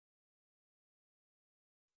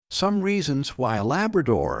Some reasons why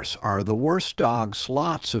Labradors are the worst dogs.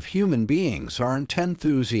 Lots of human beings aren't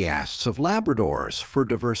enthusiasts of Labradors for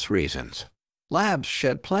diverse reasons. Labs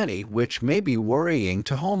shed plenty, which may be worrying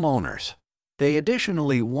to homeowners. They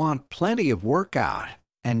additionally want plenty of workout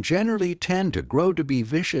and generally tend to grow to be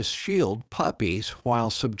vicious shield puppies while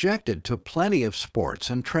subjected to plenty of sports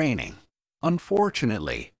and training.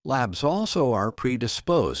 Unfortunately, Labs also are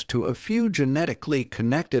predisposed to a few genetically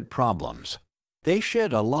connected problems. They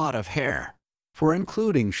shed a lot of hair. For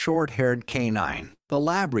including short-haired canine, the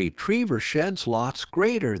Lab Retriever sheds lots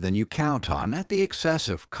greater than you count on at the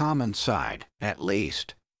excessive common side, at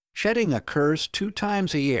least. Shedding occurs 2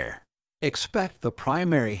 times a year. Expect the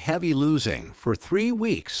primary heavy losing for 3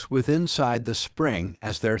 weeks with inside the spring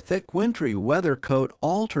as their thick wintry weather coat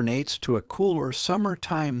alternates to a cooler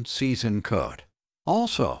summertime season coat.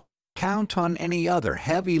 Also, count on any other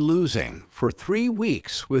heavy losing for 3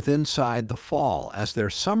 weeks with inside the fall as their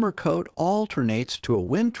summer coat alternates to a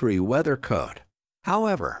wintry weather coat.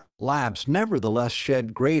 However, Labs nevertheless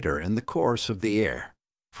shed greater in the course of the year.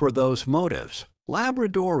 For those motives,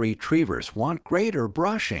 Labrador Retrievers want greater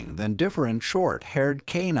brushing than different short-haired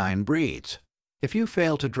canine breeds. If you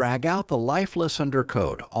fail to drag out the lifeless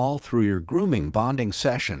undercoat all through your grooming bonding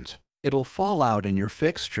sessions, it'll fall out in your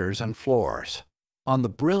fixtures and floors. On the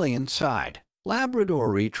brilliant side,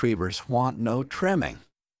 Labrador Retrievers want no trimming.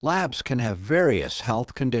 Labs can have various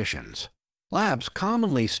health conditions. Labs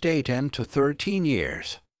commonly stay 10 to 13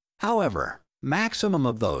 years. However, maximum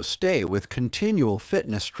of those stay with continual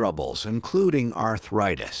fitness troubles, including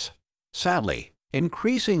arthritis. Sadly,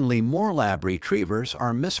 increasingly more Lab Retrievers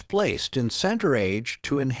are misplaced in center age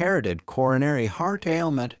to inherited coronary heart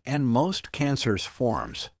ailment and most cancers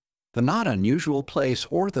forms. The not unusual place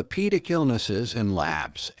orthopedic illnesses in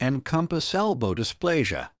Labs encompass elbow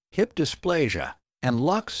dysplasia, hip dysplasia, and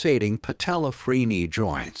luxating patella-free knee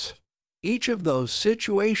joints. Each of those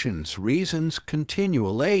situations reasons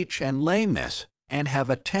continual ache and lameness and have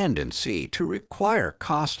a tendency to require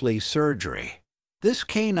costly surgery. This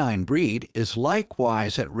canine breed is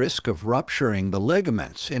likewise at risk of rupturing the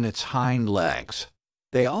ligaments in its hind legs.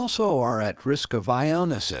 They also are at risk of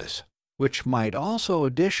ionosis, which might also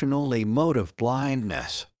additionally motive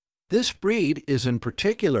blindness. This breed is in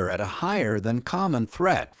particular at a higher than common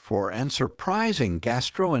threat for and surprising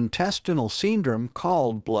gastrointestinal syndrome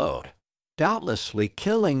called bloat, doubtlessly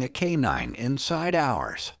killing a canine inside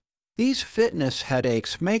hours. These fitness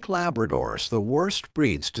headaches make Labradors the worst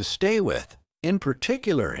breeds to stay with, in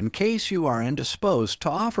particular in case you are indisposed to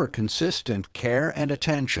offer consistent care and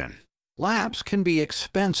attention. Labs can be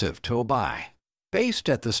expensive to buy. Based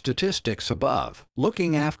at the statistics above,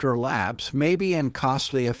 looking after Labs may be a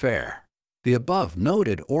costly affair. The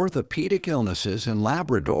above-noted orthopedic illnesses in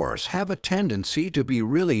Labradors have a tendency to be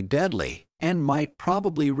really deadly and might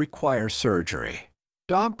probably require surgery.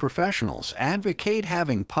 Dog professionals advocate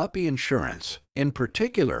having puppy insurance, in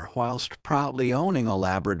particular whilst proudly owning a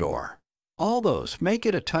Labrador. All those make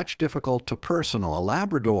it a touch difficult to personal a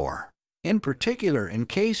Labrador, in particular in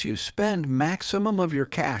case you spend maximum of your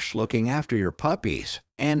cash looking after your puppies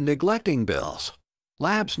and neglecting bills.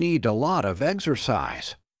 Labs need a lot of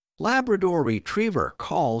exercise. Labrador Retriever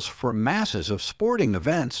calls for masses of sporting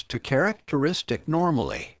events to characteristic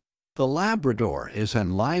normally. The Labrador is a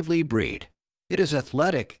lively breed. It is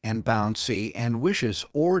athletic and bouncy and wishes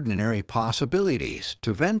ordinary possibilities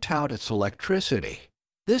to vent out its electricity.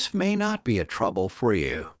 This may not be a trouble for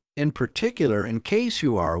you, in particular in case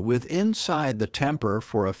you are with inside the temper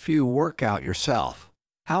for a few workout yourself.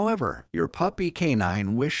 However, your puppy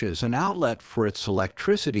canine wishes an outlet for its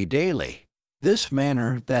electricity daily. This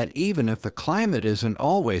manner that even if the climate isn't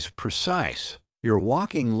always precise, you're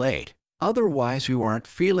walking late, otherwise you aren't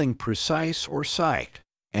feeling precise or psyched,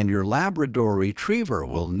 and your Labrador Retriever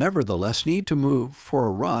will nevertheless need to move for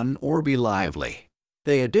a run or be lively.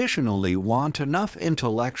 They additionally want enough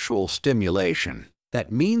intellectual stimulation. That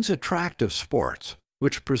means attractive sports,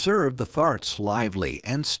 which preserve the thoughts lively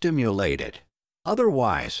and stimulated.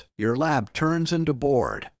 Otherwise, your Lab turns into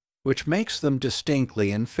bored, which makes them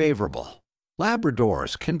distinctly unfavorable.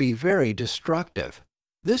 Labradors can be very destructive.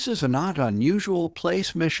 This is a not unusual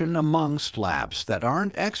place mission amongst Labs that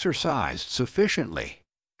aren't exercised sufficiently.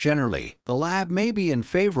 Generally, the Lab may be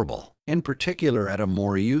unfavorable, in particular at a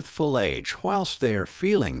more youthful age whilst they are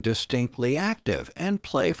feeling distinctly active and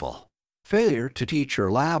playful. Failure to teach your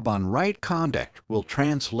Lab on right conduct will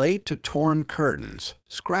translate to torn curtains,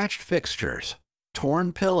 scratched fixtures,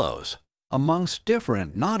 torn pillows. Amongst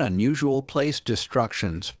different not unusual place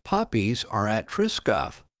destructions puppies are at risk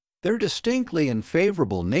of. Their distinctly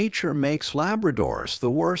unfavorable nature makes Labradors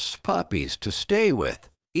the worst puppies to stay with,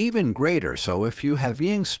 Even greater so if you have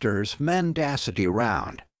youngsters' mendacity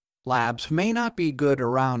around. Labs may not be good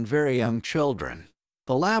around very young children.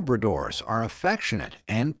 The Labradors are affectionate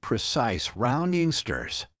and precise round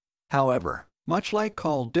youngsters. However, much like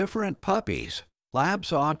all different puppies,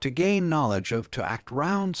 Labs ought to gain knowledge of to act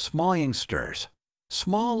round small youngsters.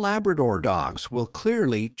 Small Labrador dogs will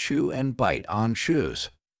clearly chew and bite on shoes,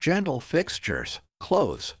 gentle fixtures,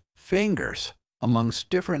 clothes, fingers, amongst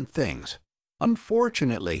different things.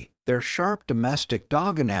 Unfortunately, their sharp domestic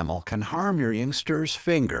dog enamel can harm your youngster's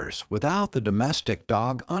fingers without the domestic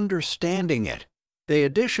dog understanding it. They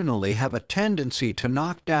additionally have a tendency to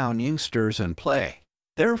knock down youngsters in play.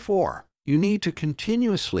 Therefore, you need to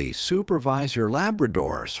continuously supervise your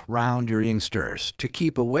Labradors round your youngsters to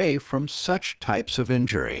keep away from such types of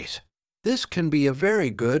injuries. This can be a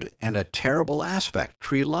very good and a terrible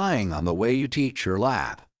aspect relying on the way you teach your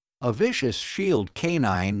lab. A vicious shield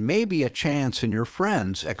canine may be a chance in your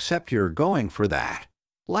friends, except you're going for that.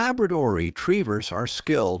 Labrador retrievers are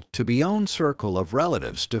skilled to be own circle of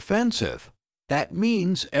relatives defensive. That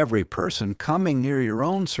means every person coming near your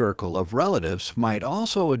own circle of relatives might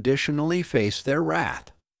also additionally face their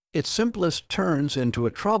wrath. It simplest turns into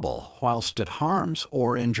a trouble whilst it harms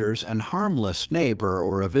or injures an harmless neighbor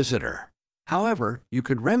or a visitor. However, you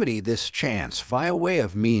could remedy this chance via way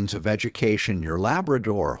of means of education your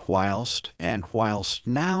Labrador whilst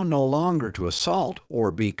now no longer to assault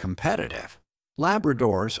or be competitive.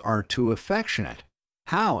 Labradors are too affectionate.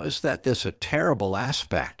 How is this a terrible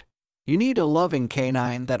aspect? You need a loving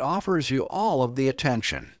canine that offers you all of the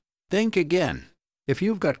attention. Think again. If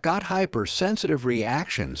you've got hypersensitive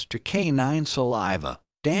reactions to canine saliva,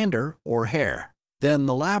 dander, or hair, then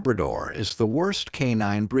the Labrador is the worst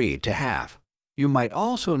canine breed to have. You might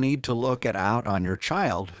also need to look out on your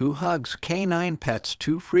child who hugs canine pets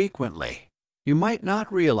too frequently. You might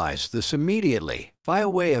not realize this immediately via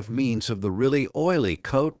way of means of the really oily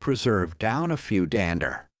coat preserved down a few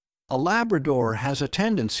dander. A Labrador has a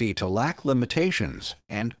tendency to lack limitations,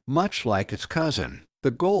 and, much like its cousin,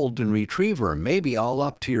 the Golden Retriever may be all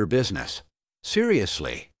up to your business.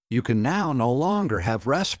 Seriously, you can now no longer have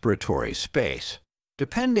respiratory space.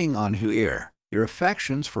 Depending on who your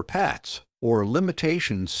affections for pets or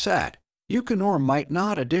limitations set, you can or might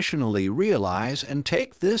not additionally realize and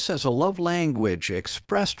take this as a love language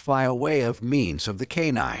expressed via way of means of the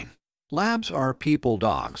canine. Labs are people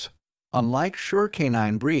dogs. Unlike sure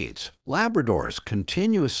canine breeds, Labradors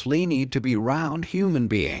continuously need to be round human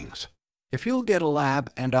beings. If you'll get a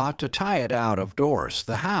lab and ought to tie it out of doors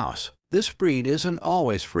the house, this breed isn't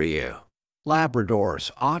always for you.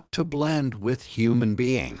 Labradors ought to blend with human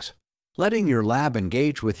beings. Letting your lab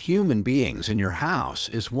engage with human beings in your house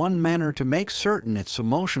is one manner to make certain its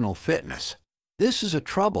emotional fitness. This is a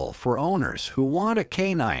trouble for owners who want a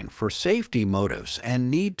canine for safety motives and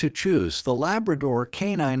need to choose the Labrador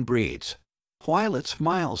canine breeds. While it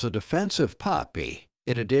smiles a defensive puppy,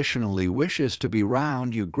 it additionally wishes to be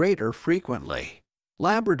round you greater frequently.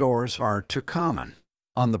 Labradors are too common.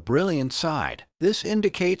 On the brilliant side, this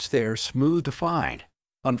indicates they're smooth to find.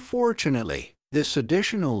 Unfortunately, this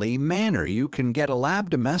additionally manner you can get a lab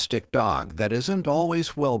domestic dog that isn't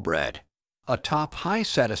always well bred. A top high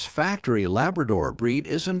satisfactory Labrador breed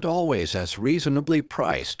isn't always as reasonably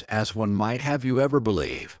priced as one might have you ever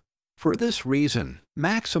believe. For this reason,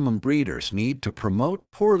 maximum breeders need to promote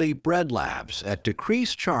poorly bred labs at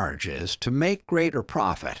decreased charges to make greater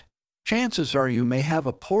profit. Chances are you may have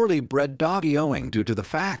a poorly bred doggy owing due to the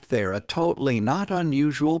fact they're a totally not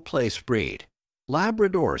unusual place breed.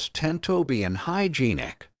 Labradors tend to be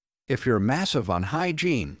unhygienic. If you're massive on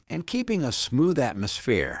hygiene and keeping a smooth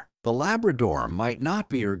atmosphere, the Labrador might not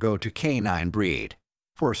be your go-to canine breed.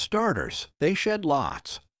 For starters, they shed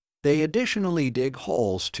lots. They additionally dig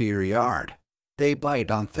holes to your yard. They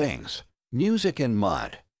bite on things, music and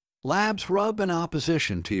mud. Labs rub in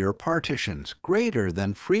opposition to your partitions greater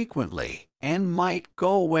than frequently and might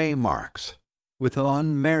go away marks. With an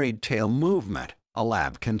unmarried tail movement, a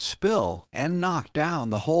lab can spill and knock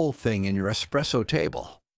down the whole thing in your espresso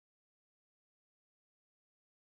table.